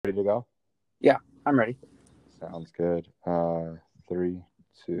go? Yeah, I'm ready. Sounds good. 3,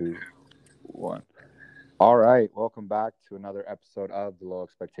 2, 1. All right. Welcome back to another episode of the Low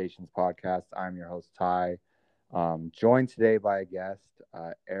Expectations Podcast. I'm your host, Ty. Joined today by a guest,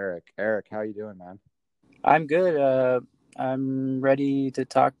 Eric. Eric, how you doing, man? I'm good. I'm ready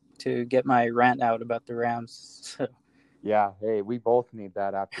to get my rant out about the Rams. Yeah. Hey, we both need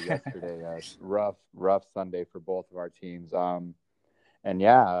that after yesterday. Rough Sunday for both of our teams. And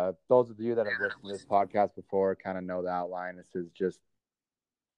yeah, those of you that have listened to this podcast before kind of know the outline. This is just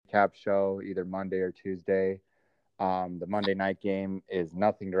recap show, either Monday or Tuesday. The Monday night game is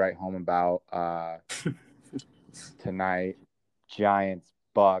nothing to write home about. Tonight, Giants,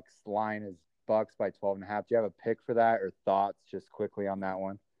 Bucks. Line is Bucks by 12.5. Do you have a pick for that or thoughts just quickly on that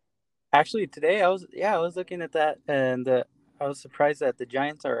one? Actually, today I was looking at that, and I was surprised that the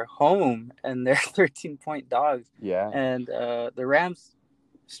Giants are home and they're 13-point dogs, Yeah. and the Rams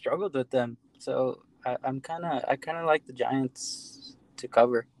struggled with them. So I kind of like the Giants to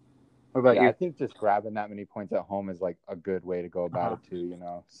cover. What about Yeah, I you? think just grabbing that many points at home is like a good way to go about Uh-huh. it too.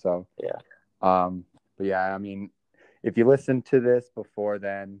 So, Yeah. but yeah, I mean, if you listen to this before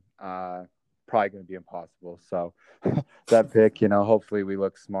then, probably going to be impossible. So that pick, hopefully we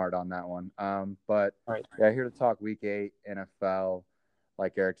look smart on that one. But All right. yeah, here to talk Week 8 NFL.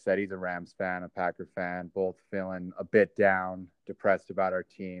 Like Eric said, he's a Rams fan, a Packer fan, both feeling a bit down, depressed about our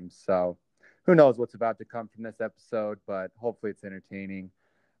team. So who knows what's about to come from this episode, but hopefully it's entertaining.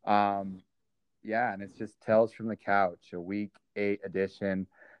 Um, yeah, and it's just Tales from the Couch, a Week 8 edition.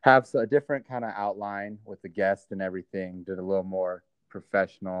 Have a different kind of outline with the guest and everything. Did a little more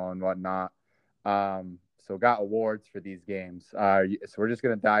professional and whatnot. So got awards for these games. So we're just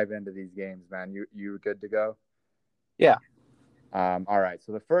gonna dive into these games, man. You good to go? Yeah. All right.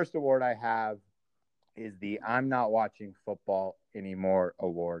 So the first award I have is the I'm Not Watching Football Anymore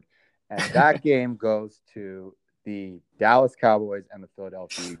award, and that game goes to the Dallas Cowboys and the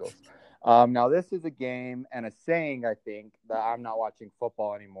Philadelphia Eagles. Now, this is a game and a saying, I think, that I'm not watching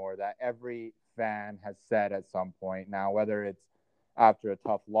football anymore, that every fan has said at some point. Now, whether it's after a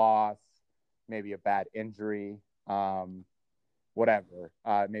tough loss, maybe a bad injury, whatever.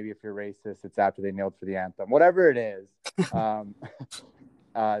 Maybe if you're racist, it's after they knelt for the anthem. Whatever it is, um,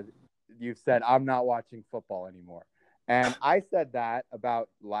 you've said, I'm not watching football anymore. And I said that about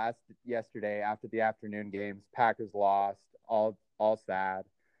yesterday after the afternoon games. Packers lost, all sad.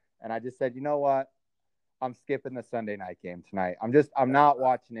 And I just said, you know what? I'm skipping the Sunday night game tonight. I'm not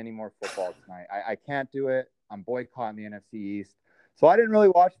watching any more football tonight. I can't do it. I'm boycotting the NFC East. So I didn't really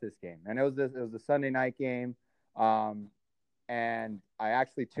watch this game. And it was a Sunday night game. And I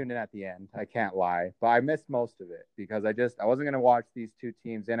actually tuned in at the end. I can't lie, but I missed most of it because I wasn't going to watch these two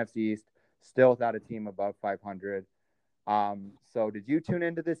teams. NFC East still without a team above 500. So did you tune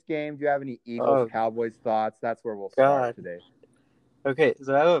into this game? Do you have any Eagles Oh Cowboys thoughts? That's where we'll start God. today. Okay,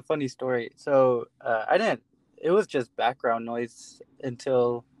 so I have a funny story. So I didn't. It was just background noise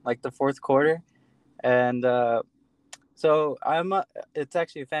until like the fourth quarter, and so it's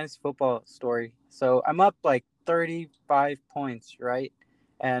actually a fantasy football story. So I'm up like 35 points, right?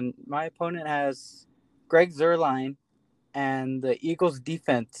 And my opponent has Greg Zerline and the Eagles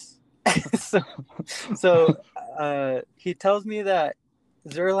defense. so he tells me that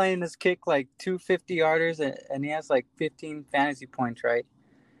Zerline has kicked like 250 yarders and he has like 15 fantasy points, right?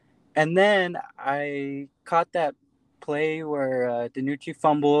 And then I caught that play where Danucci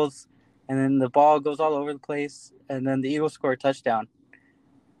fumbles, and then the ball goes all over the place, and then the Eagles score a touchdown.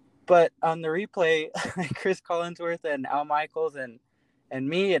 But on the replay, Chris Collinsworth and Al Michaels and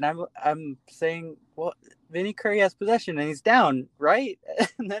me, and I'm saying, well, Vinny Curry has possession and he's down, right?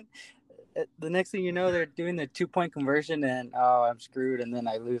 And then the next thing you know, they're doing the 2-point conversion, and oh, I'm screwed, and then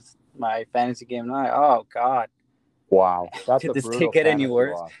I lose my fantasy game. And oh God, Wow, that's could a this brutal get any fantasy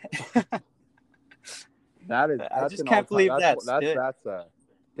worse? loss. That's I that's just an can't all-time. believe that stood. That's a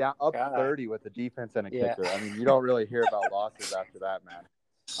down up God, 30 with a defense and a yeah, kicker. I mean, you don't really hear about losses after that, man.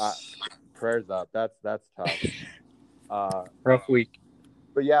 Uh, Prayers up. That's tough. Uh, rough week.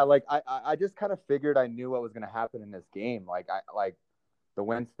 but yeah, like I just kind of figured I knew what was going to happen in this game. Like the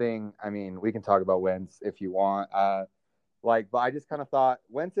Wentz thing. I mean, we can talk about Wentz if you want. But I just kind of thought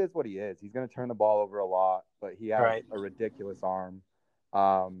Wentz is what he is. He's going to turn the ball over a lot, but he has Right. a ridiculous arm,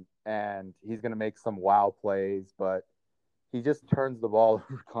 and he's going to make some wow plays, but he just turns the ball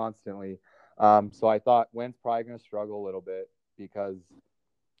over constantly. So I thought Wentz probably going to struggle a little bit because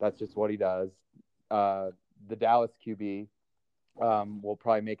that's just what he does. The Dallas QB will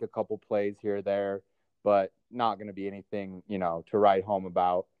probably make a couple plays here or there, but not going to be anything, to write home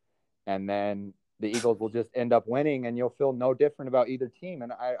about. And then the Eagles will just end up winning, and you'll feel no different about either team.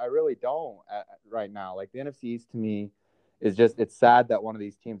 And I really don't right now. Like the NFC East to me is just, it's sad that one of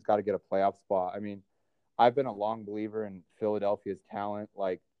these teams got to get a playoff spot. I mean, I've been a long believer in Philadelphia's talent,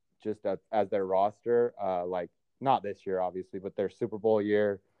 like just as their roster, like not this year obviously, but their Super Bowl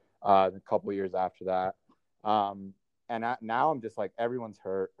year, a couple years after that. And now I'm just like, everyone's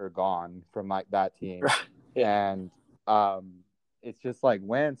hurt or gone from like that team, Yeah. and it's just like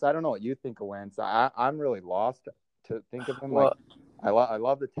Wentz. I don't know what you think of Wentz. I'm really lost to think of him. Like Well, I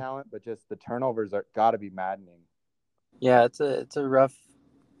love the talent, but just the turnovers are got to be maddening. yeah, it's a rough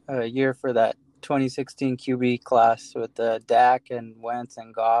year for that 2016 QB class with Dak and Wentz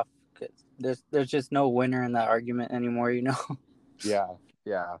and Goff. 'Cause there's just no winner in that argument anymore, you know. Yeah,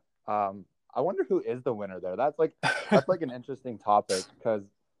 yeah. I wonder who is the winner there. That's like an interesting topic because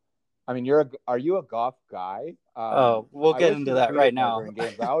I mean, are you a Goff guy? Oh, we'll I get wish into you that right tweeted more now. during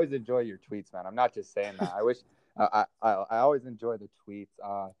games. I always enjoy your tweets, man. I'm not just saying that. I wish I always enjoy the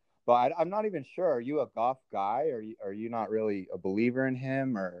tweets. But I'm not even sure. Are you a Goff guy? Are you not really a believer in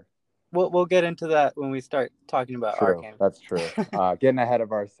him? Or We'll get into that when we start talking about our true, game. that's true. Getting ahead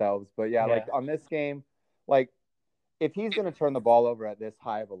of ourselves. But yeah, like Yeah. on this game, like if he's going to turn the ball over at this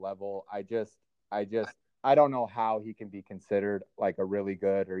high of a level, I just, I don't know how he can be considered like a really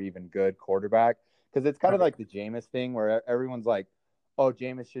good or even good quarterback because it's kind of Right. like the Jameis thing where everyone's like, oh,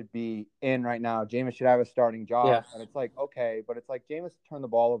 Jameis should be in right now. Jameis should have a starting Yeah. job. And it's like, okay, but it's like Jameis turned the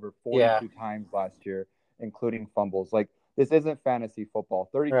ball over Yeah. 42 times last year, including fumbles. Like, this isn't fantasy football.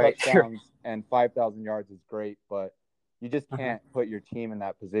 30 Right. Sure. touchdowns and 5,000 yards is great, but you just Uh-huh. can't put your team in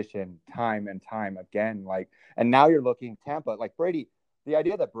that position time and time again. Like, and now you're looking Tampa, like Brady. The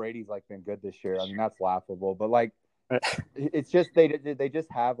idea that Brady's like been good this year, I mean, that's laughable. But like, Right. it's just they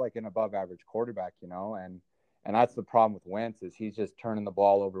just have like an above average quarterback, you know, and that's the problem with Wentz is he's just turning the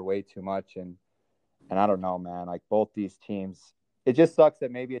ball over way too much, and I don't know, man. Like both these teams, it just sucks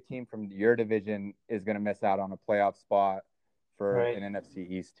that maybe a team from your division is going to miss out on a playoff spot for Right. an NFC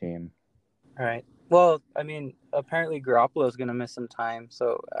East team. Right. Well, I mean, apparently Garoppolo is going to miss some time,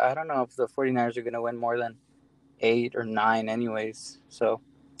 so I don't know if the 49ers are going to win more than 8 or 9 anyways. So,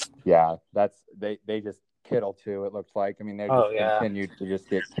 Yeah, that's they just Kittle too. It looks like. I mean, they oh just yeah. continued to just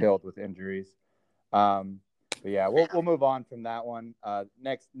get killed with injuries. Um, but yeah, we'll move on from that one.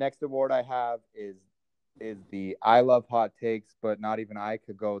 Next award I have is the I love hot takes, but not even I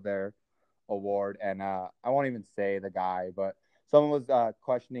could go there award. And I won't even say the guy, but someone was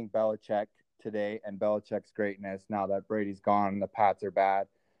questioning Belichick today and Belichick's greatness now that Brady's gone and the Pats are bad.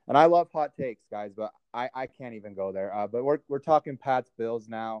 And I love hot takes, guys, but I can't even go there. But we're talking Pats Bills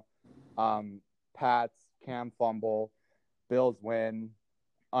now. Pats Cam fumble, Bills win,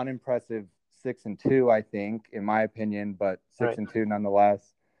 unimpressive 6-2, I think, in my opinion, but six Right. and two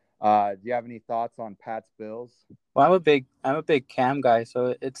nonetheless. Do you have any thoughts on Pat's Bills? Well, I'm a big Cam guy,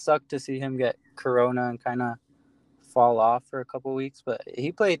 so it sucked to see him get corona and kind of fall off for a couple weeks, but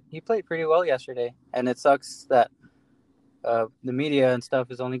he played pretty well yesterday, and it sucks that the media and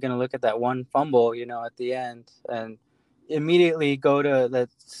stuff is only going to look at that one fumble, you know, at the end, and immediately go to that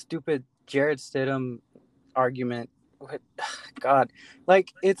stupid Jared Stidham argument. God,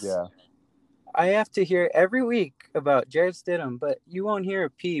 like it's Yeah, I have to hear every week about Jared Stidham, but you won't hear a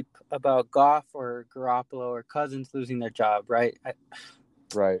peep about Goff or Garoppolo or Cousins losing their job, right?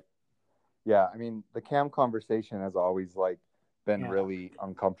 right. Yeah, I mean, the Cam conversation has always like been Yeah, really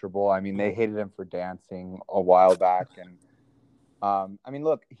uncomfortable. I mean, they hated him for dancing a while back, and I mean,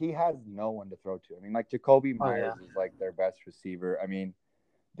 look, he has no one to throw to. I mean, like Jacoby oh yeah, Myers is like their best receiver. I mean,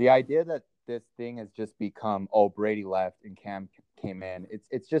 the idea that this thing has just become, oh, Brady left and Cam came in,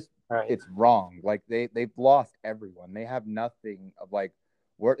 it's just right, it's wrong. Like they've lost everyone. They have nothing of like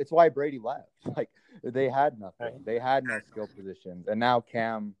where it's why Brady left. Like they had nothing. right. They had no skill positions, and now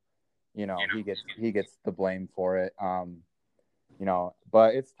Cam, you know, he gets the blame for it. You know,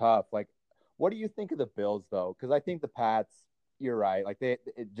 but it's tough. Like, what do you think of the Bills though? Because I think the Pats, you're right. Like it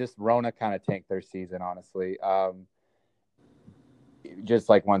just Rona kind of tanked their season, honestly. Just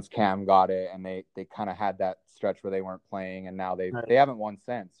like once Cam got it, and they kind of had that stretch where they weren't playing, and now they Right. haven't won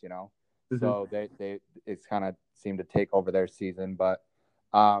since, you know. Mm-hmm. So they it's kind of seemed to take over their season, but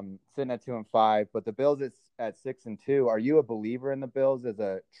sitting at 2-5. But the Bills is at 6-2. Are you a believer in the Bills as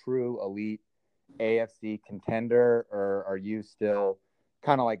a true elite AFC contender, or are you still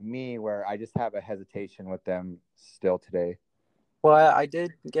kind of like me, where I just have a hesitation with them still today? Well, I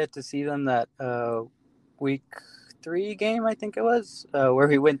did get to see them that week 3 game, I think it was, where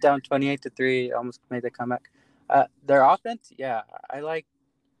we went down 28-3, almost made the comeback. Their offense, yeah, I like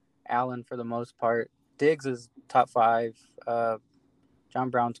Allen for the most part. Diggs is top 5. John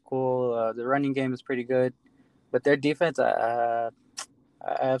Brown's cool. The running game is pretty good, but their defense, I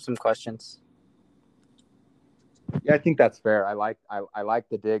have some questions. Yeah, I think that's fair. I like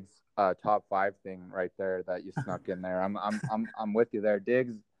the Diggs top 5 thing right there that you snuck in there. I'm with you there.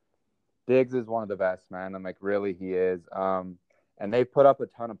 Diggs is one of the best, man. I'm like, really, he is. And they put up a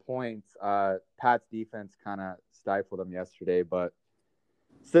ton of points. Pat's defense kind of stifled them yesterday, but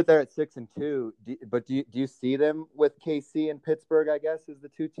sit there at 6-2. Do you see them with KC and Pittsburgh? I guess is the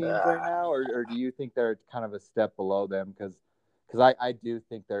 2 teams right now, or do you think they're kind of a step below them? Because I do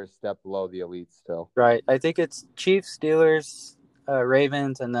think they're a step below the elite still. Right. I think it's Chiefs, Steelers,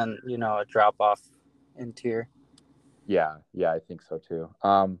 Ravens, and then a drop off in tier. Yeah, I think so too.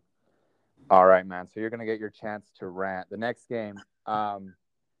 All right, man. So you're gonna get your chance to rant. The next game.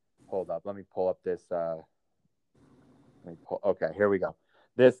 Hold up. Let me pull up this. Okay, here we go.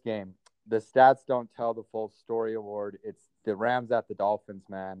 This game. The stats don't tell the full story award. It's the Rams at the Dolphins,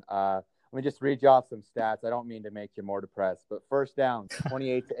 man. Let me just read you off some stats. I don't mean to make you more depressed, but first down,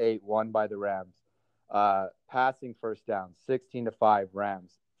 28-8, won by the Rams. Passing first down, 16-5,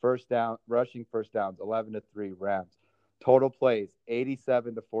 Rams. First down, rushing first downs, 11-3, Rams. Total plays,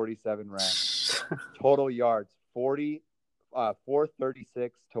 87-47, Rams. Total yards,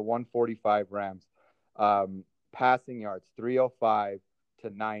 436 to 145, Rams. Passing yards, 305 to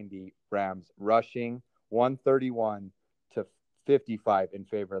 90, Rams. Rushing, 131 to 55 in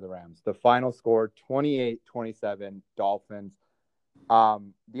favor of the Rams. The final score, 28-27, Dolphins.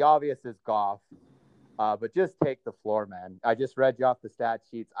 The obvious is Goff. But just take the floor, man. I just read you off the stat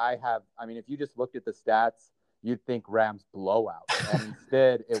sheets. If you just looked at the stats, you'd think Rams blowout. And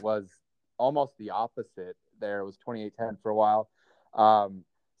instead, it was almost the opposite there. It was 28-10 for a while.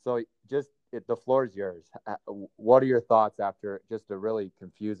 So the floor is yours. What are your thoughts after just a really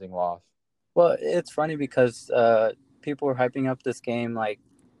confusing loss? Well, it's funny because people were hyping up this game like,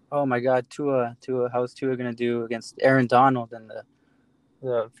 oh, my God, Tua, how's Tua going to do against Aaron Donald and the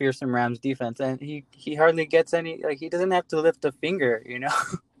fearsome Rams defense? And he hardly gets any, he doesn't have to lift a finger,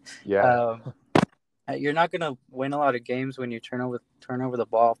 Yeah. You're not going to win a lot of games when you turn over the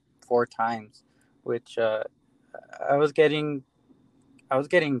ball 4 times, which I was getting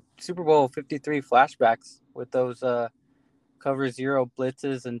Super Bowl 53 flashbacks with those cover 0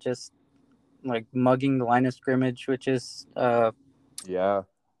 blitzes and just like mugging the line of scrimmage, which is Yeah.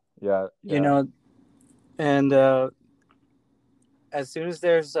 And as soon as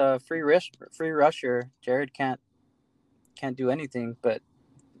there's a free rusher, Jared can't do anything. But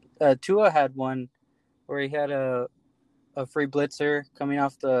Tua had one where he had a free blitzer coming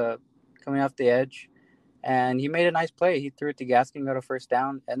off the edge, and he made a nice play. He threw it to Gaskin, got a first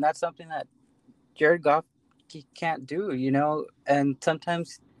down, and that's something that Jared Goff he can't do, And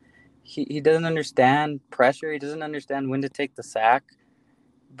sometimes he doesn't understand pressure. He doesn't understand when to take the sack.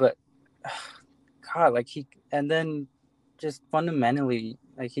 But God, and then just fundamentally,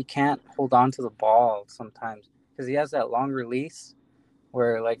 he can't hold on to the ball sometimes because he has that long release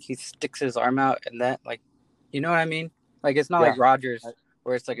where he sticks his arm out and that you know what I mean? It's not like Rodgers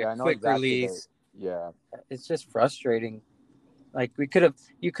where it's a quick release. It's just frustrating. We could have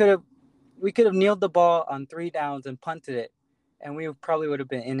kneeled the ball on 3 downs and punted it, and we probably would have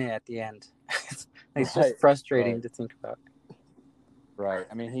been in it at the end. It's just frustrating to think about. Right.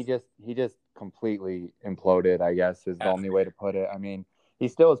 He just completely imploded, I guess, is the only way to put it. He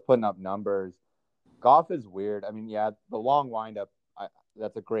still is putting up numbers. Goff is weird. The long windup,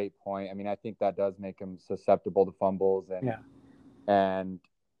 that's a great point. I think that does make him susceptible to fumbles. And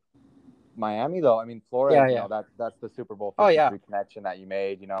Miami, though, Flores, that's the Super Bowl 53 connection that you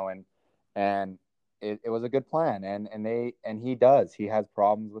made, and it was a good plan. And he has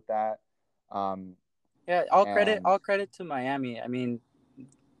problems with that. All credit to Miami.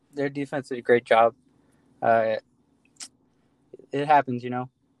 Their defense did a great job. It happens,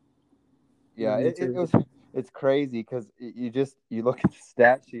 Yeah, it's crazy because you look at the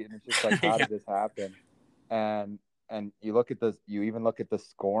stat sheet and it's just like, how did this happen? And you look at this, you even look at the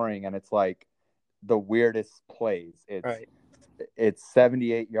scoring and it's like the weirdest plays. It's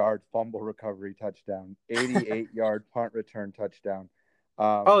 78-yard fumble recovery touchdown, 88-yard punt return touchdown.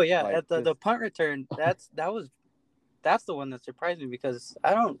 The punt return, that's the one that surprised me because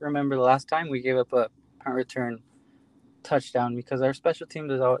I don't remember the last time we gave up a punt return touchdown because our special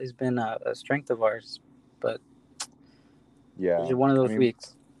teams has always been a strength of ours. But it's one of those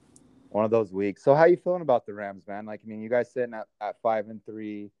weeks. One of those weeks. So how you feeling about the Rams, man? You guys sitting at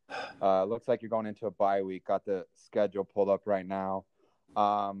 5-3. Looks like you're going into a bye week. Got the schedule pulled up right now.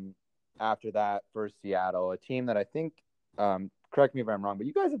 After that, versus Seattle, a team that I think, correct me if I'm wrong, but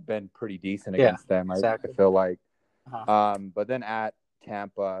you guys have been pretty decent against them. Exactly. I feel like. But then at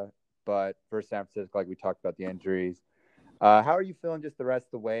Tampa, but for San Francisco, like we talked about the injuries. How are you feeling just the rest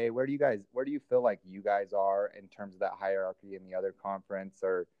of the way? Where do you feel like you guys are in terms of that hierarchy in the other conference?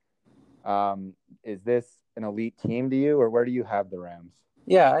 Or is this an elite team to you, or where do you have the Rams?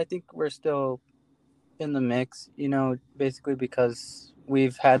 Yeah, I think we're still in the mix, basically because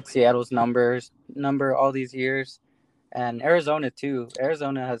we've had Seattle's number all these years, and Arizona too.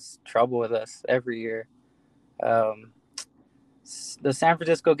 Arizona has trouble with us every year. Um, the San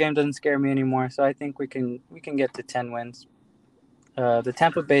Francisco game doesn't scare me anymore, so I think we can get to 10 wins. The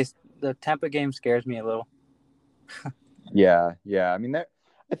Tampa game scares me a little. Yeah, yeah. I mean,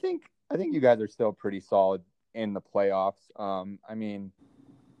 I think you guys are still pretty solid in the playoffs. I mean,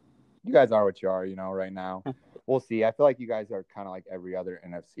 you guys are what you are, right now. We'll see. I feel like you guys are kind of like every other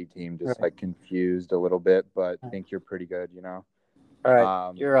NFC team, just Right. like confused a little bit, but I think you're pretty good. All right,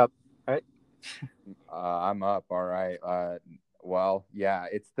 Um, you're up. All right. I'm up. All right. Well, yeah,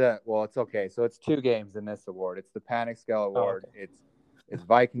 it's okay. So it's 2 games in this award. It's the Panic Scale Award. Okay. It's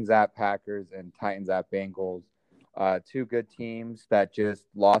Vikings at Packers and Titans at Bengals. 2 good teams that just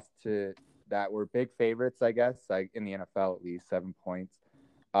lost that were big favorites, I guess, like in the NFL at least 7 points.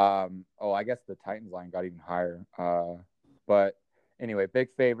 I guess the Titans line got even higher. But anyway, big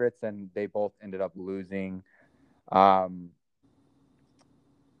favorites, and they both ended up losing. I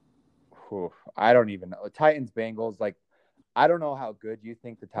don't even know. Titans Bengals, like, I don't know how good you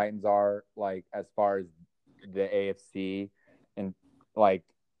think the Titans are, like, as far as the AFC and like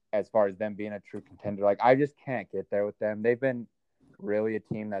as far as them being a true contender. Like, I just can't get there with them. They've been really a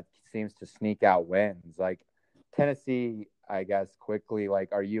team that seems to sneak out wins. Like Tennessee, I guess quickly,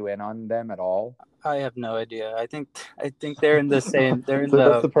 like, are you in on them at all? I have no idea. I think they're in the same. They're in So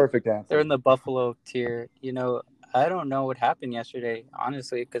that's the the perfect answer. they're in the Buffalo tier. I don't know what happened yesterday,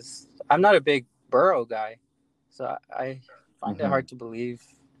 honestly, because I'm not a big Burrow guy, so I find it hard to believe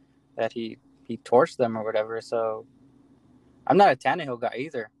that he torched them or whatever. So I'm not a Tannehill guy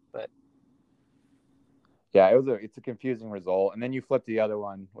either, but Yeah, it's a confusing result. And then you flip the other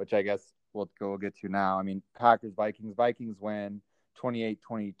one, which I guess we'll get to now. I mean, Packers Vikings win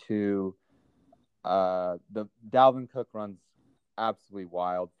 28-22. The Dalvin Cook runs absolutely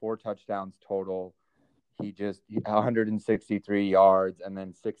wild. 4 touchdowns total. He 163 yards and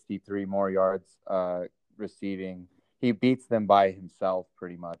then 63 more yards receiving. He beats them by himself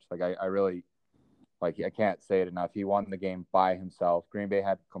pretty much. Like I really I can't say it enough. He won the game by himself. Green Bay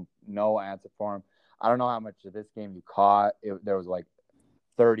had no answer for him. I don't know how much of this game you caught. There was like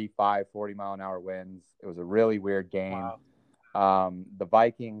 35, 40-mile-an-hour winds. It was a really weird game. wow. The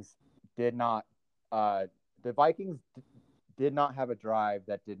Vikings did not did not have a drive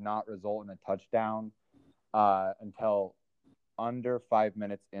that did not result in a touchdown until under 5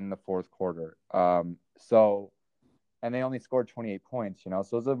 minutes in the fourth quarter. And they only scored 28 points,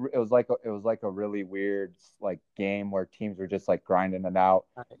 So it was like a really weird like game where teams were just like grinding it out.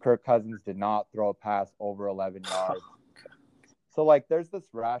 Kirk Cousins did not throw a pass over 11 yards. So like there's this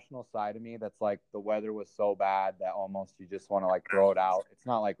rational side of me that's like the weather was so bad that almost you just want to like throw it out. It's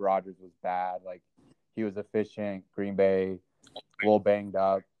not like Rodgers was bad. Like he was efficient. Green Bay, a little banged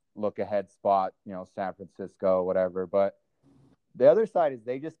up, look ahead spot, San Francisco, whatever. But the other side is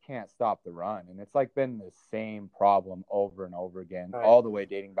they just can't stop the run. And it's like been the same problem over and over again, all the way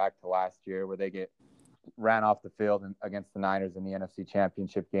dating back to last year where they get ran off the field against the Niners in the NFC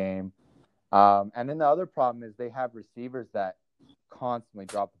Championship game. And then the other problem is they have receivers that constantly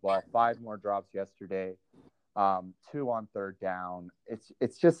drop the ball. 5 more drops yesterday, 2 on third down.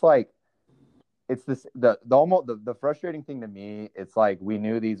 It's just like it's this the frustrating thing to me. It's like we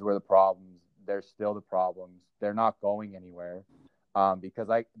knew these were the problems. They're still the problems. They're not going anywhere. Because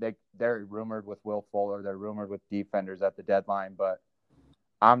they're rumored with Will Fuller, they're rumored with defenders at the deadline, but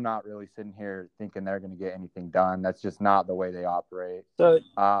I'm not really sitting here thinking they're going to get anything done. That's just not the way they operate. So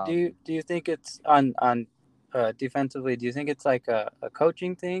do you think it's on defensively? Do you think it's like a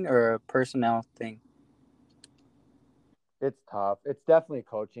coaching thing or a personnel thing? It's tough. It's definitely a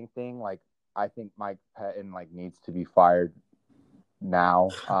coaching thing. Like I think Mike Pettin needs to be fired now.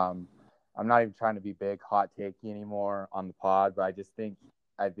 I'm not even trying to be big hot takey anymore on the pod, but I think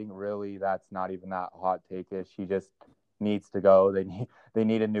really that's not even that hot take-ish. He just needs to go. They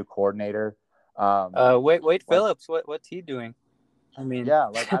need a new coordinator. Wade Phillips, what's he doing? I mean, yeah,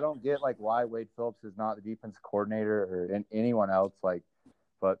 I don't get why Wade Phillips is not the defense coordinator or anyone else.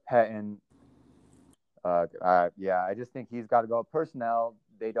 But Pettin, yeah, I just think he's got to go. Personnel,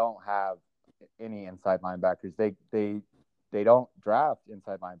 they don't have any inside linebackers. They don't draft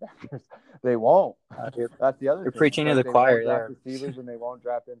inside linebackers. They won't. That's the other thing. You're preaching to the choir there. They won't draft receivers and they won't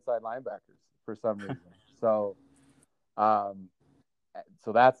draft inside linebackers for some reason. So,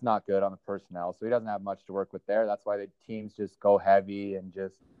 so that's not good on the personnel. So he doesn't have much to work with there. That's why the teams just go heavy and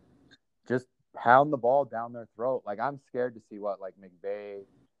just pound the ball down their throat. Like I'm scared to see what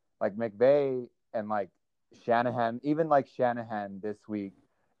McVay and like Shanahan, even like Shanahan this week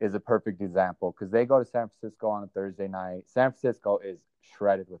is a perfect example because they go to San Francisco on a Thursday night. San Francisco is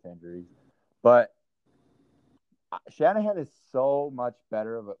shredded with injuries, but Shanahan is so much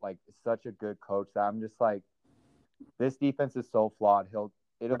better of like such a good coach that I'm just like, this defense is so flawed.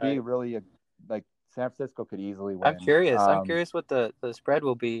 It'll be really like San Francisco could easily win. I'm curious. I'm curious what the spread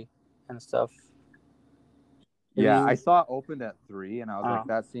will be and stuff. Yeah, I saw it opened at 3, and I was like,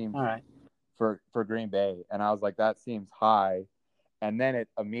 that seems all right for Green Bay, and I was like, that seems high, and then it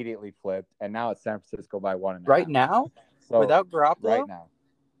immediately flipped, and now it's San Francisco by 1.5. Right now, so, without Garoppolo. Right now,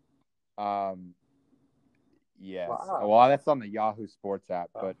 yes. Wow. Well, that's on the Yahoo Sports app,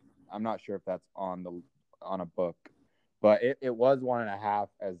 but I'm not sure if that's on a book. But it was 1.5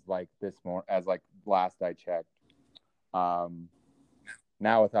 as like as like last I checked.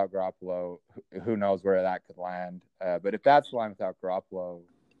 Now without Garoppolo, who knows where that could land? But if that's the line without Garoppolo,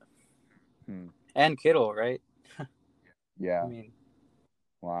 and Kittle, right? Yeah. I mean,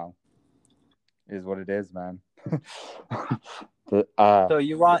 wow, is what it is, man. So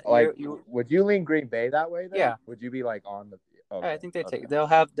you want like? Would you lean Green Bay that way? Then? Yeah. Would you be like on the? Okay. I think they'll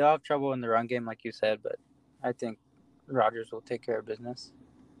have trouble in the run game, like you said, but I think Rodgers will take care of business.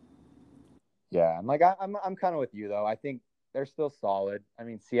 Yeah, and like I'm kind of with you though. I think they're still solid. I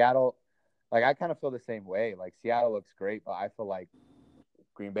mean, Seattle, like I kind of feel the same way. Like Seattle looks great, but I feel like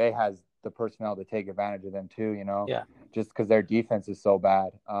Green Bay has the personnel to take advantage of them too. You know, yeah. Just because their defense is so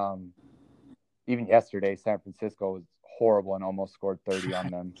bad. Even yesterday, San Francisco was horrible and almost scored 30 on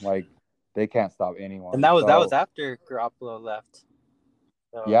them. Like they can't stop anyone. And that was after Garoppolo left.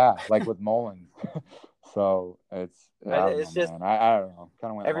 So. Yeah, like with Mullins. So it's just man. I don't know.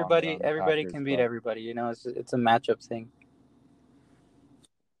 Kind of went everybody can beat everybody. You know, it's a matchup thing.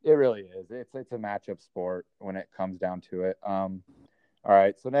 It really is. It's a matchup sport when it comes down to it. All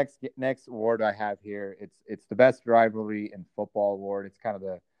right. So next award I have here, it's the best rivalry in football award. It's kind of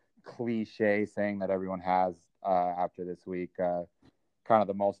the cliche saying that everyone has after this week. Kind of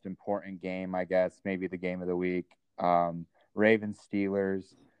the most important game, I guess, maybe the game of the week. Ravens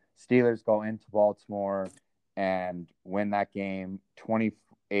Steelers. Steelers go into Baltimore and win that game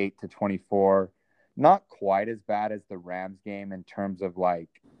 28-24. Not quite as bad as the Rams game in terms of like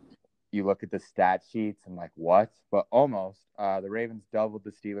you look at the stat sheets and like what, but almost. The Ravens doubled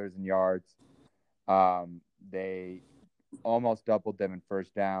the Steelers in yards. They almost doubled them in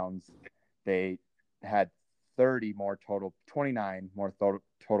first downs. They had 29 more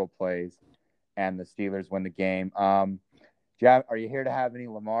total plays, and the Steelers win the game. Are you here to have any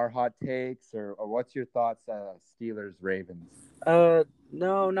Lamar hot takes, or what's your thoughts, Steelers Ravens?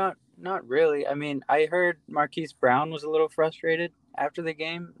 No, not really. I mean, I heard Marquise Brown was a little frustrated after the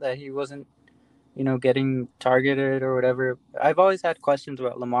game that he wasn't, getting targeted or whatever. I've always had questions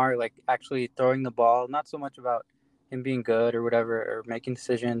about Lamar, like actually throwing the ball, not so much about him being good or whatever or making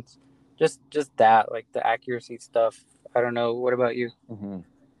decisions, just that, like the accuracy stuff. I don't know. What about you? Mm-hmm.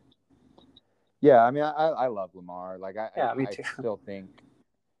 Yeah, I mean, I love Lamar. Like, me too. I still think,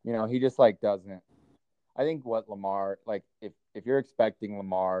 he just like doesn't. I think what Lamar, like, if you're expecting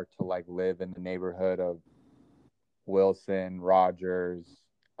Lamar to like live in the neighborhood of Wilson, Rodgers,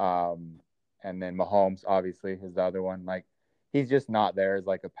 and then Mahomes, obviously, is the other one. Like, he's just not there as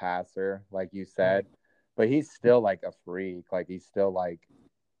like a passer, like you said, but he's still like a freak. Like, he's still like,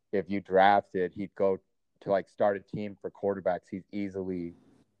 if you drafted, he'd go to like start a team for quarterbacks. He's easily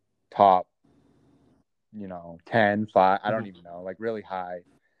top. 10, 5, I don't even know, like really high.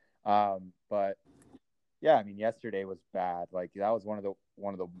 But yeah, I mean, yesterday was bad. Like that was one of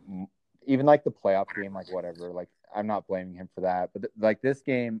the even like the playoff game, like whatever, like I'm not blaming him for that. But like this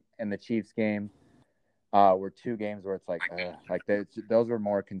game and the Chiefs game were two games where it's like those were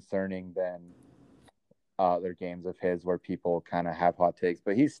more concerning than other games of his where people kind of have hot takes.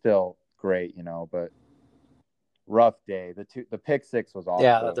 But he's still great, but rough day. The pick six was awful.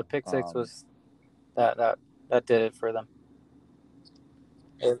 Yeah, the pick six was that did it for them.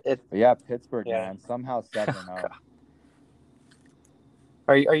 Yeah, Pittsburgh, man, somehow 7-0.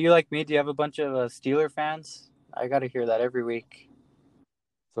 Are you like me? Do you have a bunch of Steeler fans? I got to hear that every week.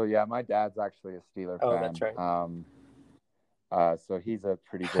 So yeah, my dad's actually a Steeler fan. Oh, that's right. So he's a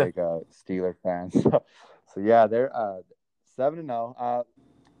pretty big Steeler fan. So yeah, they're 7-0.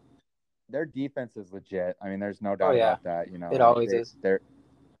 Their defense is legit. I mean, there's no doubt about that. It always is.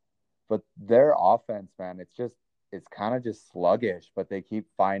 But their offense, man, it's kind of just sluggish, but they keep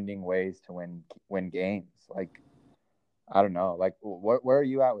finding ways to win games. Like I don't know. Like, where are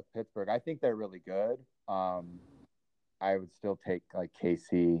you at with Pittsburgh? I think they're really good. I would still take like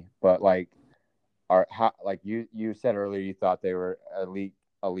KC, but like, like you said earlier, you thought they were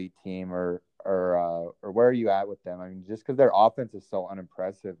elite team, or where are you at with them? I mean, just because their offense is so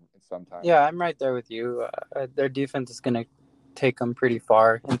unimpressive sometimes. Yeah, I'm right there with you. Their defense is going to take them pretty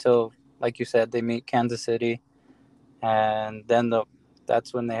far until, like you said, they meet Kansas City, and then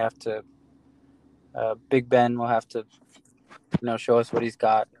that's when they have to. Big Ben will have to, show us what he's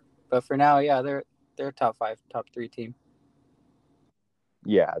got. But for now, yeah, they're a top 5, top 3 team.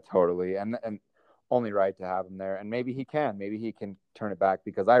 Yeah, totally, and only right to have him there, and maybe he can turn it back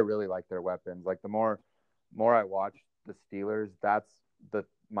because I really like their weapons. Like the more I watch the Steelers, that's the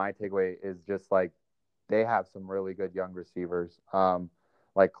my takeaway is just like they have some really good young receivers.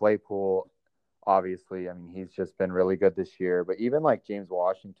 Like Claypool, obviously, I mean he's just been really good this year, but even like James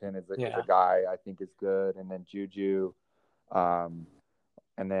Washington is a guy I think is good, and then Juju. Um,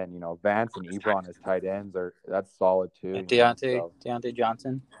 and then Vance and Ebron as tight ends that's solid too. Yeah, So Deontay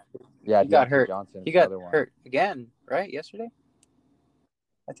Johnson. yeah, He got Deontay hurt. Johnson He is got another one. hurt again, right? Yesterday,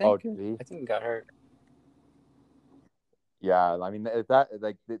 I Oh, think. did he? I think he got hurt. Yeah, I mean that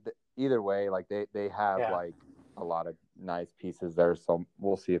like either way, like they have Yeah. like a lot of nice pieces there. So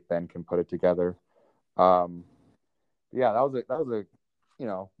we'll see if Ben can put it together. Um, yeah, that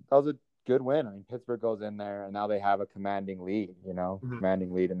was a good win. I mean, Pittsburgh goes in there and now they have a commanding lead. Mm-hmm.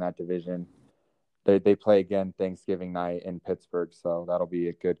 Commanding lead in that division. They play again Thanksgiving night in Pittsburgh, so that'll be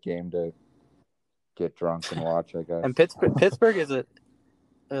a good game to get drunk and watch, I guess. And Pittsburgh is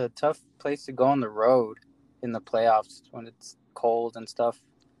a tough place to go on the road in the playoffs when it's cold and stuff.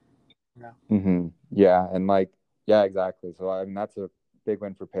 Yeah. Mm-hmm. Yeah, and yeah, exactly. So I mean, that's a big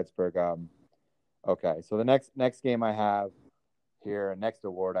win for Pittsburgh. Okay, so the next game I have here, next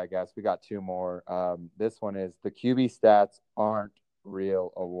award, I guess we got two more. This one is the QB stats aren't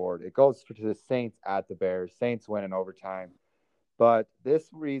real award. It goes to the Saints at the Bears. Saints win in overtime. But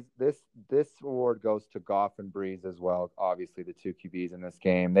this award goes to Goff and Breeze as well. Obviously, the two QBs in this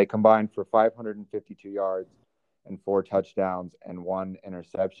game. They combined for 552 yards and 4 touchdowns and 1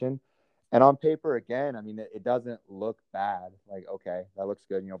 interception. And on paper, again, I mean, it doesn't look bad. Like, okay, that looks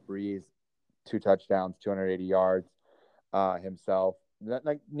good. Breeze, 2 touchdowns, 280 yards himself.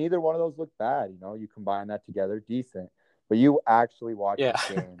 Like, neither one of those look bad. You combine that together, decent. But you actually watch Yeah.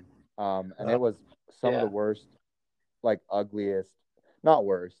 this game, and it was some of the Yeah. worst, like ugliest, not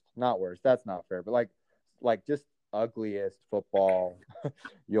worst. That's not fair, but like just ugliest football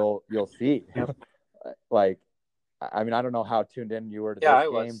you'll see. Yep. Like, I mean, I don't know how tuned in you were to Yeah, this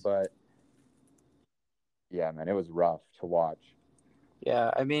I game, was. but yeah, man, it was rough to watch.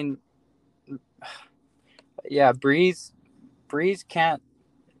 Yeah, I mean, yeah, Breeze can't.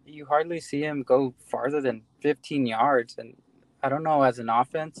 You hardly see him go farther than 15 yards, and I don't know as an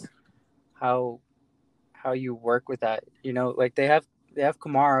offense how you work with that. Like they have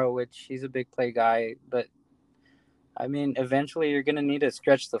Kamara, which he's a big play guy, but I mean, eventually you're gonna need to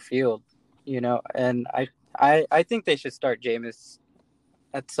stretch the field, and I think they should start Jameis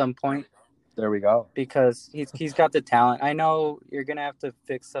at some point There we go. because he's got the talent. I know you're gonna have to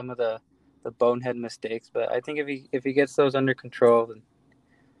fix some of the bonehead mistakes, but I think if he gets those under control,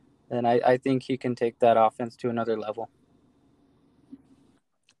 then I think he can take that offense to another level.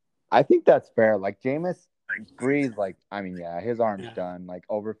 I think that's fair. Like Jameis Breeze, like, I mean, yeah, his arm's done. Like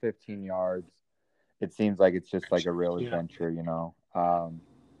over 15 yards, it seems like it's just like a real adventure.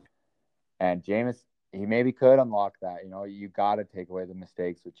 And Jameis, he maybe could unlock that. You got to take away the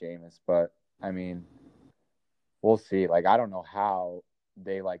mistakes with Jameis, but I mean, we'll see. Like, I don't know how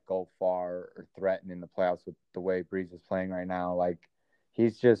they like go far or threaten in the playoffs with the way Breeze is playing right now. Like,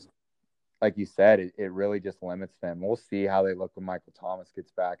 he's just, like you said, it really just limits them. We'll see how they look when Michael Thomas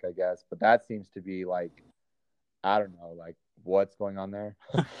gets back, I guess. But that seems to be like, I don't know, like what's going on there.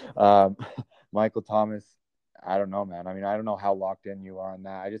 Michael Thomas, I don't know, man. I mean, I don't know how locked in you are on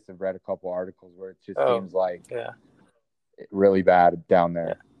that. I just have read a couple articles where it just seems like really bad down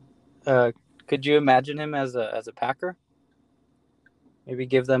there. Yeah. Could you imagine him as a Packer? Maybe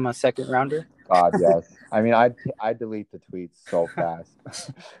give them a second rounder. God, yes. I mean, I delete the tweets so fast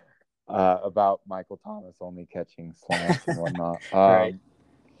about Michael Thomas only catching slants and whatnot. Right.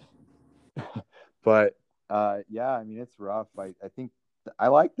 But yeah, I mean, it's rough. I think I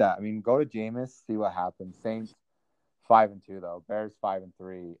like that. I mean, go to Jameis, see what happens. Saints 5-2 though. Bears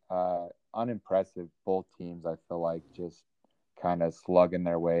 5-3. Unimpressive. Both teams, I feel like, just kind of slugging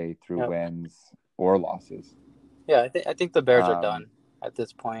their way through wins or losses. Yeah, I think the Bears are done at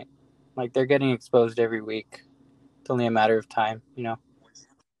this point. Like, they're getting exposed every week. It's only a matter of time.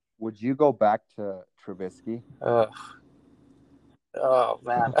 Would you go back to Trubisky? Oh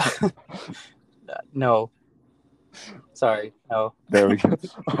man, no, sorry, no. There we go.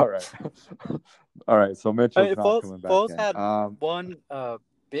 All right. All right. So I Mitchell's mean, not Foles, coming back Foles in. had one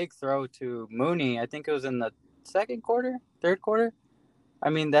big throw to Mooney. I think it was in the second quarter, third quarter. I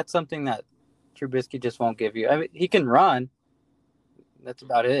mean, that's something that Trubisky just won't give you. I mean, he can run. That's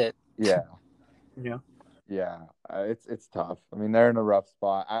about it. Yeah. You know. Yeah. It's tough. I mean, they're in a rough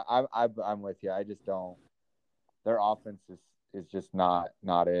spot. I'm with you. I just don't. Their offense is just not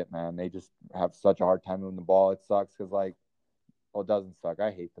it, man. They just have such a hard time moving the ball. It sucks because like, well, it doesn't suck.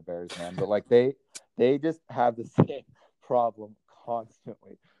 I hate the Bears, man, but like they just have the same problem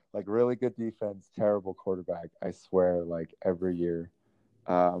constantly. Like really good defense, terrible quarterback. I swear, like every year.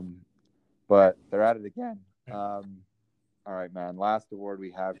 Um, but they're at it again. All right, man. Last award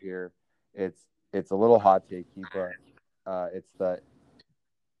we have here. It's a little hot takey, but it's the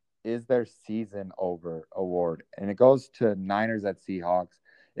is their season over award, and it goes to Niners at Seahawks.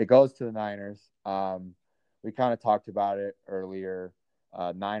 It goes to the Niners. We kind of talked about it earlier.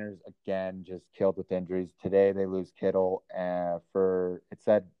 Niners again just killed with injuries. Today they lose Kittle, for it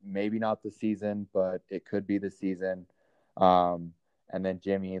said maybe not the season, but it could be the season. And then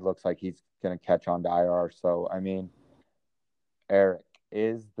Jimmy looks like he's going to catch on to IR. So I mean, Eric,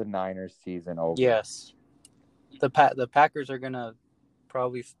 is the Niners season over? Yes, the Packers are gonna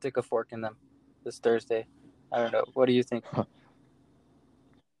probably stick a fork in them this Thursday. I don't know. What do you think?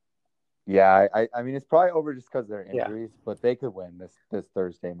 Yeah, I mean it's probably over just because of their Yeah. injuries, but they could win this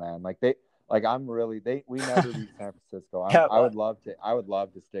Thursday, man. I'm really we never beat San Francisco. Yeah, I would love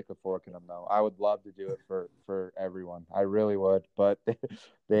to stick a fork in them though. I would love to do it for everyone. I really would, but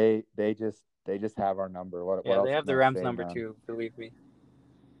they just have our number. What yeah, else they have can the I Rams say, number man? 2. Believe me.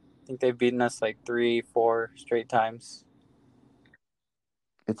 I think they've beaten us like 3-4 straight times.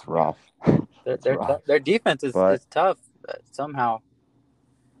 It's rough. It's rough. Their defense But is tough somehow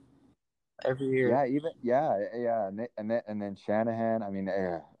every year. yeah, yeah, and then Shanahan. I mean,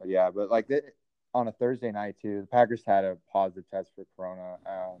 yeah, but like on a Thursday night too, the Packers had a positive test for Corona.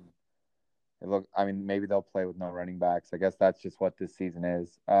 I mean, maybe they'll play with no running backs. I guess that's just what this season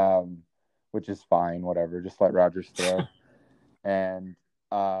is, which is fine. Whatever, just let Rodgers throw. And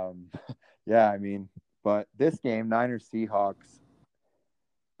yeah, I mean, but this game, Niners Seahawks.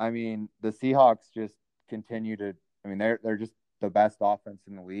 I mean, the Seahawks just continue to. I mean, they're just the best offense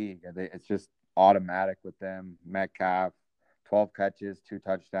in the league. It's just automatic with them. Metcalf, 12 catches, 2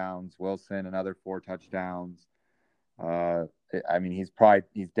 touchdowns. Wilson, another 4 touchdowns. I mean, he's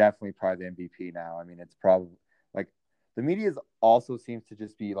definitely probably the MVP now. I mean, it's probably like the media also seems to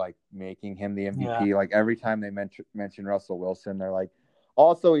just be like making him the MVP. Yeah. Like every time they mention Russell Wilson, they're like,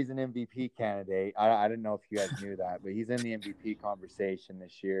 also he's an MVP candidate. I didn't know if you guys knew that, but he's in the MVP conversation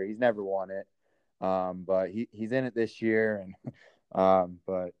this year. He's never won it, but he's in it this year. And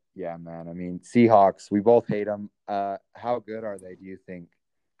but yeah, man. I mean, Seahawks. We both hate them. How good are they? Do you think?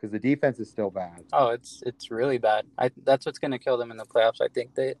 Because the defense is still bad. Oh, it's really bad. That's what's going to kill them in the playoffs. I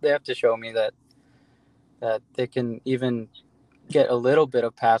think they have to show me that they can even get a little bit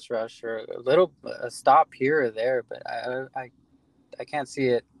of pass rush or a stop here or there. But I can't see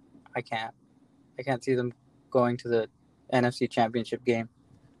it. I can't see them going to the NFC Championship game.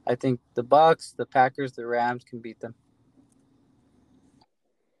 I think the Bucks, the Packers, the Rams can beat them.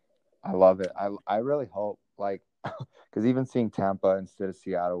 I love it. I really hope because even seeing Tampa instead of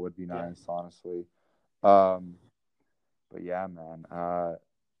Seattle would be nice, honestly. Um, but yeah, man.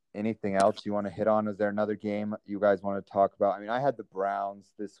 Anything else you want to hit on? Is there another game you guys want to talk about? I mean, I had the Browns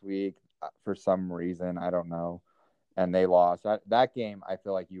this week for some reason. I don't know. And they lost. That game, I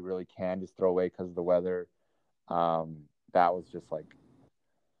feel like you really can just throw away because of the weather. That was just like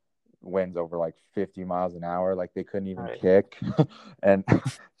winds over like 50 miles an hour. Like they couldn't even kick. And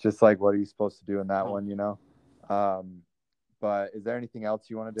just like, what are you supposed to do in that one, you know? But is there anything else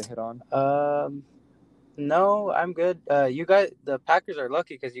you wanted to hit on? No, I'm good. You guys, the Packers are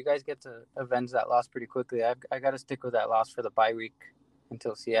lucky because you guys get to avenge that loss pretty quickly. I got to stick with that loss for the bye week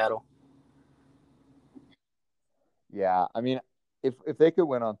until Seattle. Yeah, I mean, if they could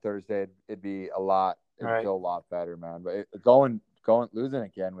win on Thursday, it'd be a lot. It'd feel a lot better, man. But losing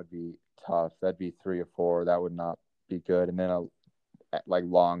again would be tough. That'd be 3 or 4. That would not be good. And then a like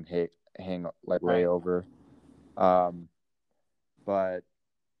long hang like layover. But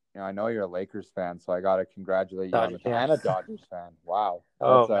you know, I know you're a Lakers fan, so I gotta congratulate you on the and a Dodgers fan. Wow,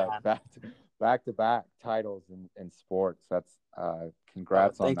 that's back to back titles in sports. That's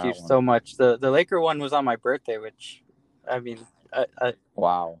congrats on that. Thank you so much. The Laker one was on my birthday, which I mean,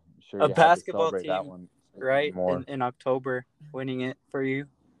 wow, I'm sure a you basketball had to celebrate team, that one right? more. In October, winning it for you.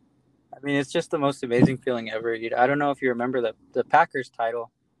 I mean, it's just the most amazing feeling ever. I don't know if you remember the Packers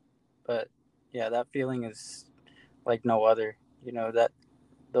title, but yeah, that feeling is like no other. That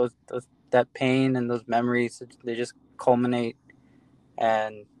those that pain and those memories, they just culminate.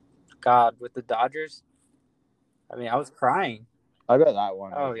 And God, with the Dodgers, I mean, I was crying. I bet that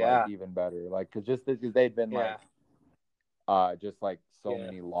one Oh was like yeah, even better. Like, cause just because they'd been yeah, just like so yeah.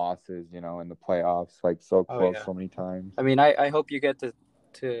 many losses, in the playoffs, like so Oh close yeah. so many times. I mean, I hope you get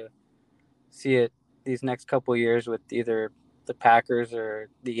to see it these next couple years with either the Packers or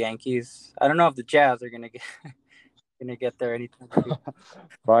the Yankees. I don't know if the Jazz are gonna get there anytime soon.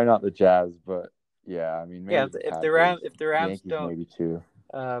 Probably not the Jazz, but yeah, I mean Yeah, maybe the if the Packers, Rams Yankees don't maybe too.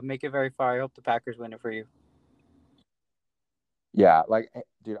 make it very far, I hope the Packers win it for you. Yeah, like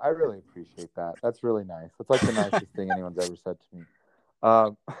dude, I really appreciate that. That's really nice. That's like the nicest thing anyone's ever said to me.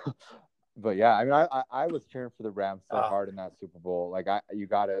 Um, but yeah, I mean, I was cheering for the Rams so Oh hard in that Super Bowl. Like you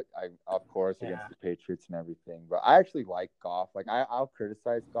got it, of course against yeah, the Patriots and everything. But I actually like Goff. Like I'll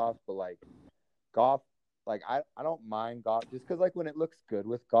criticize Goff, but like Goff, like I don't mind Goff just because like when it looks good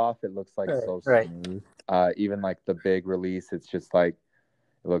with Goff, it looks like so right. smooth. Even like the big release, it's just like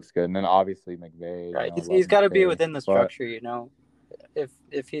it looks good. And then obviously McVay, Right. I love He's got to be McVay, within the but. structure.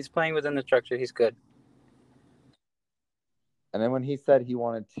 If he's playing within the structure, he's good. And then when he said he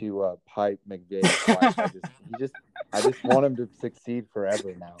wanted to pipe McVay's wife, I just want him to succeed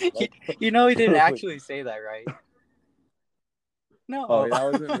forever now. Like, He didn't actually say that, right? No. Oh, that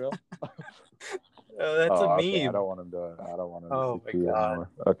wasn't real. Oh, that's a Oh, okay. I meme. don't want him to. I don't want him to Oh my succeed God. anymore.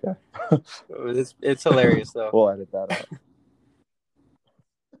 Okay. It's hilarious though. We'll edit that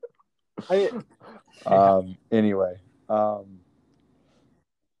Yeah. out. Anyway.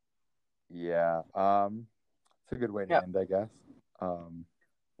 Yeah. It's a good way to Yeah. end, I guess.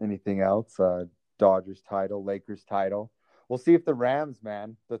 Anything else? Dodgers title, Lakers title. We'll see if the Rams,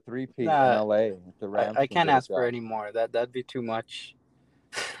 man, the three-peat in Nah, LA, if the Rams I can can't get it ask for done. any more. That'd be too much.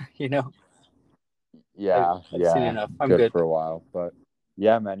 Yeah, I've seen yeah, enough. I'm good good. for a while, but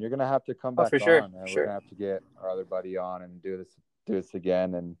yeah, man, you're gonna have to come Oh, back for sure. on, and we're Sure. gonna have to get our other buddy on and do this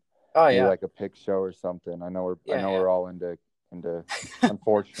again, and Oh maybe yeah. like a pick show or something. I know Yeah. we're all into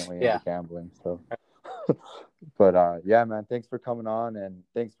unfortunately into Yeah. gambling, so. But yeah, man, thanks for coming on, and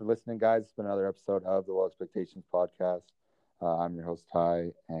thanks for listening, guys. It's been another episode of the Low Expectations podcast. I'm your host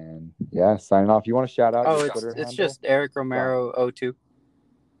Ty, and yeah, signing off. You want to shout out Oh, your it's Twitter it's handle? just Eric Romero 02.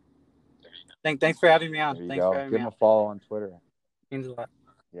 Thanks for having me on. There you Thanks for go. having Give me him on. a follow on Twitter. Means a lot.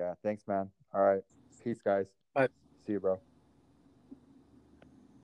 Yeah, thanks, man. All right, peace, guys. Bye. See you, bro.